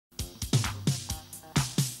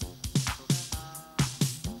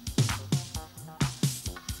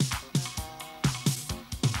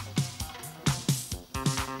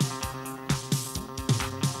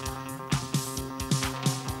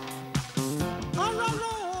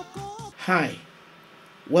Hi,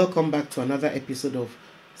 welcome back to another episode of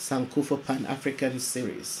Sankofa Pan-African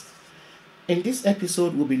series. In this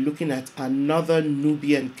episode, we'll be looking at another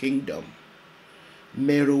Nubian kingdom,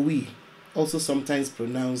 Meroe, also sometimes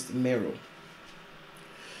pronounced Meroe.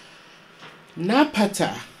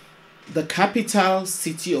 Napata, the capital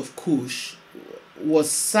city of Cush,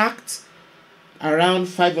 was sacked around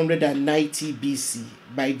 590 BC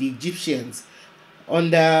by the Egyptians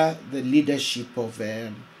under the leadership of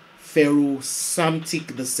Pharaoh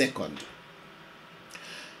Psamtik II.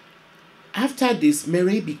 After this,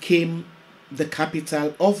 Meroe became the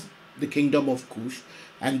capital of the kingdom of Cush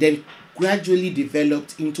and then gradually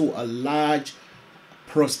developed into a large,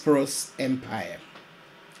 prosperous empire.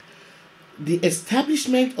 The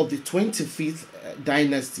establishment of the 25th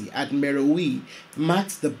dynasty at Meroe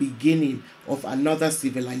marked the beginning of another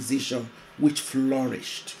civilization which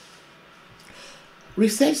flourished.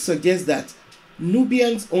 Research suggests that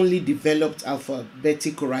Nubians only developed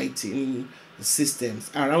alphabetic writing systems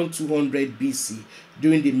around 200 BC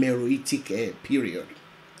during the Meroitic period.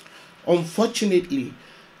 Unfortunately,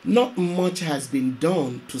 not much has been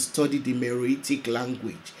done to study the Meroitic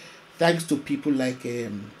language, thanks to people like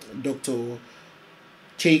Dr.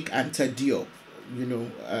 Cheikh Anta Diop,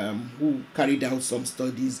 who carried out some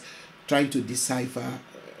studies trying to decipher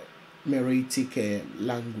Meroitic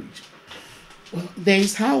language. Well, there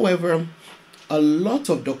is, however, a lot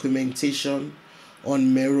of documentation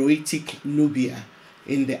on Meroitic Nubia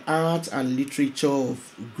in the art and literature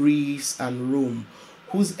of Greece and Rome,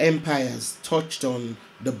 whose empires touched on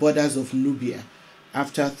the borders of Nubia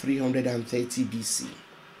after 330 BC.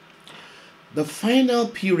 The final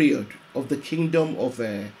period of the kingdom of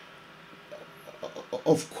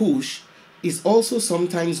Cush is also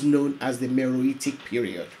sometimes known as the Meroitic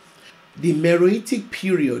period. The Meroitic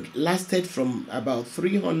period lasted from about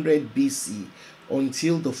 300 BC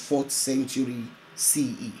until the 4th century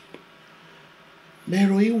CE.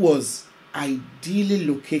 Meroe was ideally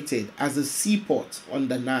located as a seaport on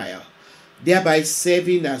the Nile, thereby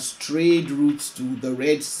serving as trade routes to the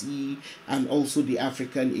Red Sea and also the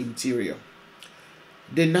African interior.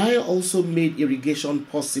 The Nile also made irrigation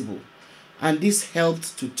possible, and this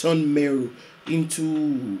helped to turn Meroe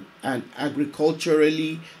into an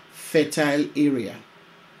agriculturally fertile area.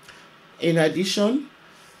 In addition,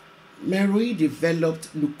 Meroe developed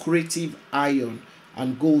lucrative iron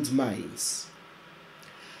and gold mines.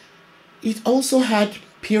 It also had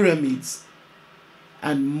pyramids,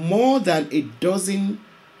 and more than a dozen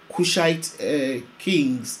Kushite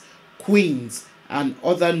kings, queens, and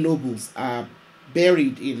other nobles are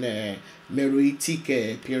buried in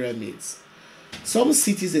Meroitic pyramids. Some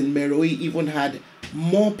cities in Meroe even had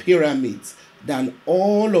more pyramids than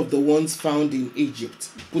all of the ones found in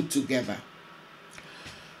Egypt put together.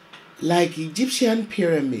 Like Egyptian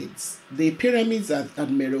pyramids, the pyramids at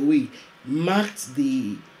Meroe marked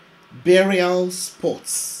the burial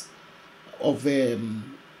spots of the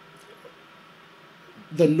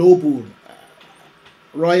noble,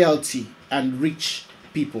 royalty, and rich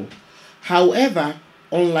people. However,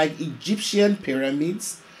 unlike Egyptian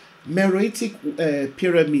pyramids, Meroitic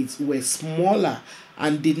pyramids were smaller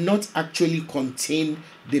and did not actually contain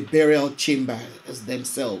the burial chambers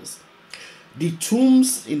themselves. The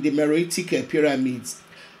tombs in the Meroitic pyramids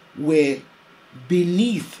were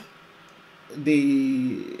beneath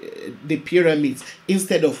the pyramids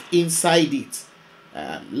instead of inside it,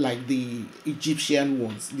 like the Egyptian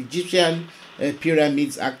ones. The Egyptian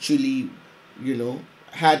pyramids actually,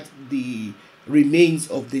 had the remains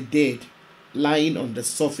of the dead lying on the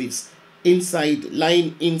surface,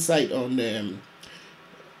 lying inside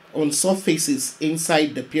on surfaces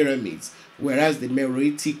inside the pyramids, whereas the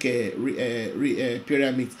Meroitic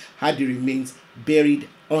pyramids had the remains buried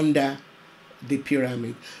under the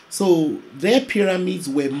pyramid. So their pyramids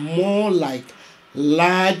were more like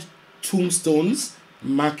large tombstones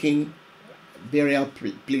marking burial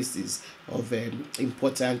places of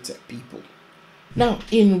important people. Now,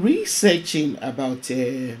 in researching about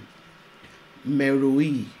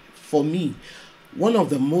Meroe, for me, one of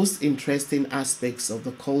the most interesting aspects of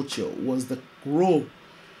the culture was the role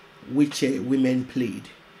which women played.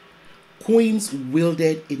 Queens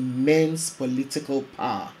wielded immense political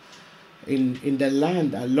power in the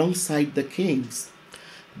land alongside the kings.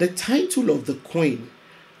 The title of the queen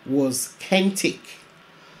was Kentic,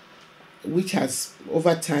 which has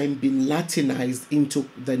over time been Latinized into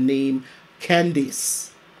the name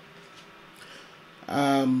Candace,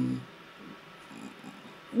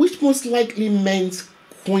 which most likely meant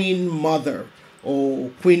Queen Mother or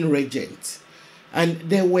Queen Regent. And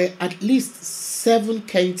there were at least 7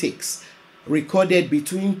 Kentics recorded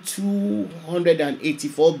between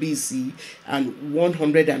 284 BC and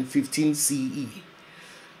 115 CE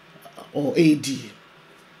or AD.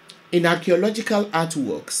 In archaeological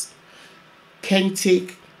artworks,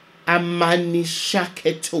 Kentek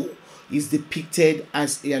Amanishaketo is depicted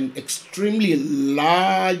as an extremely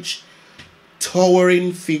large,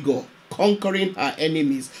 towering figure conquering her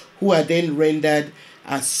enemies, who are then rendered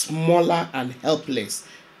as smaller and helpless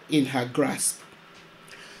in her grasp.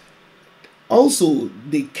 Also,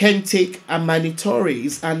 the Kentek Amanitore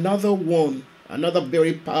is another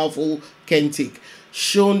very powerful Kentek,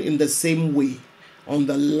 shown in the same way on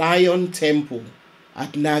the Lion Temple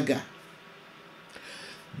at Naga.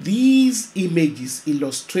 These images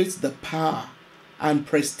illustrate the power and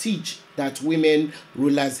prestige that women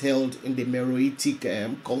rulers held in the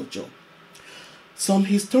Meroitic culture. Some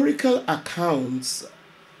historical accounts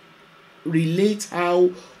relate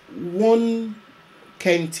how one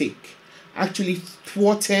Kentek actually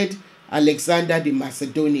thwarted Alexander the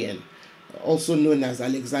Macedonian, also known as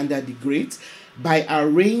Alexander the Great, by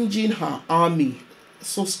arranging her army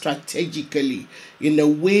so strategically in a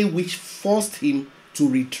way which forced him to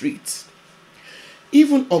retreat.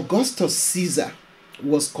 Even Augustus Caesar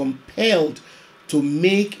was compelled to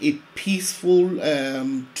make a peaceful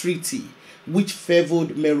treaty which favored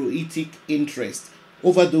Meroitic interests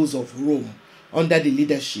over those of Rome under the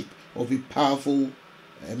leadership of a powerful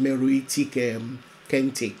Meroitic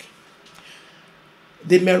Kentek.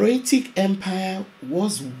 The Meroitic Empire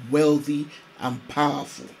was wealthy and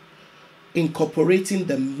powerful, incorporating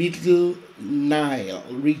the Middle Nile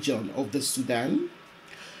region of the Sudan.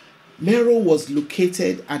 Meroe was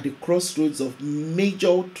located at the crossroads of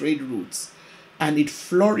major trade routes, and it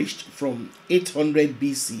flourished from 800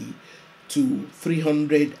 BC to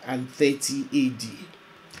 330 AD.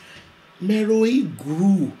 Meroe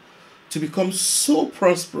grew to become so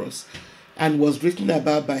prosperous and was written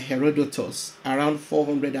about by Herodotus around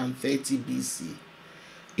 430 BC.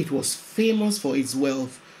 It was famous for its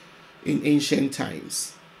wealth in ancient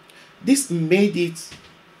times. This made it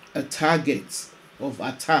a target of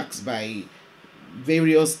attacks by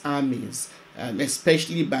various armies,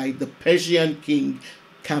 especially by the Persian king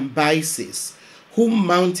Cambyses, who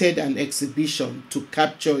mounted an expedition to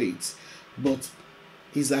capture it, but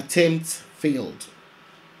his attempt failed.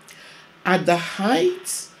 At the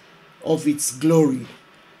height of its glory,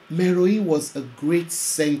 Meroe was a great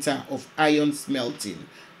center of iron smelting,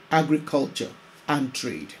 agriculture, and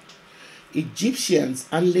trade. Egyptians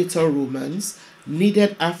and later Romans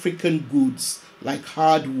needed African goods like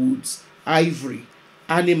hardwoods, ivory,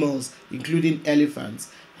 animals, including elephants,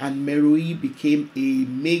 and Meroe became a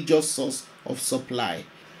major source of supply.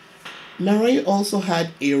 Meroe also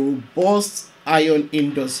had a robust iron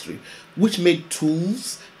industry, which made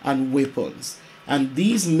tools and weapons, and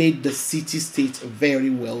these made the city-state very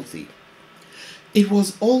wealthy. It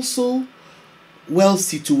was also well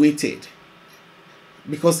situated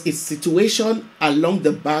because its situation along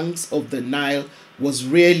the banks of the Nile was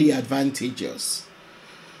really advantageous.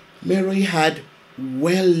 Meroe had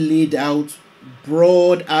well laid out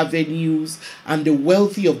broad avenues, and the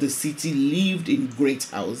wealthy of the city lived in great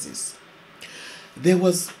houses. There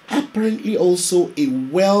was apparently also a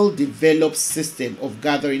well-developed system of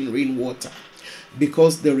gathering rainwater,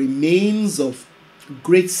 because the remains of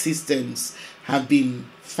great cisterns have been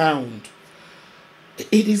found.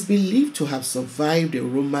 It is believed to have survived a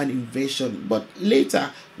Roman invasion, but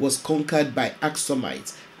later was conquered by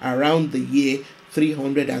Axumites around the year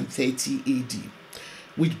 330 AD,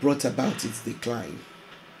 which brought about its decline.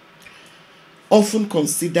 Often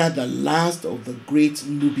considered the last of the great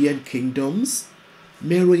Nubian kingdoms,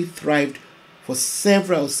 Meroe thrived for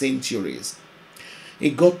several centuries.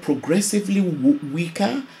 It got progressively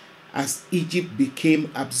weaker as Egypt became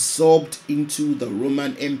absorbed into the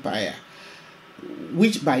Roman Empire,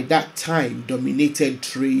 which by that time dominated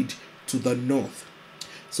trade to the north.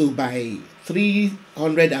 So by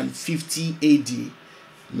 350 AD,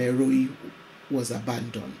 Meroe was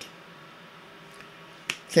abandoned.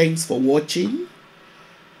 Thanks for watching,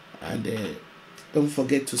 and don't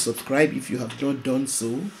forget to subscribe if you have not done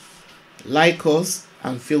so. Like us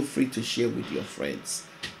and feel free to share with your friends.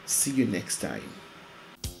 See you next time.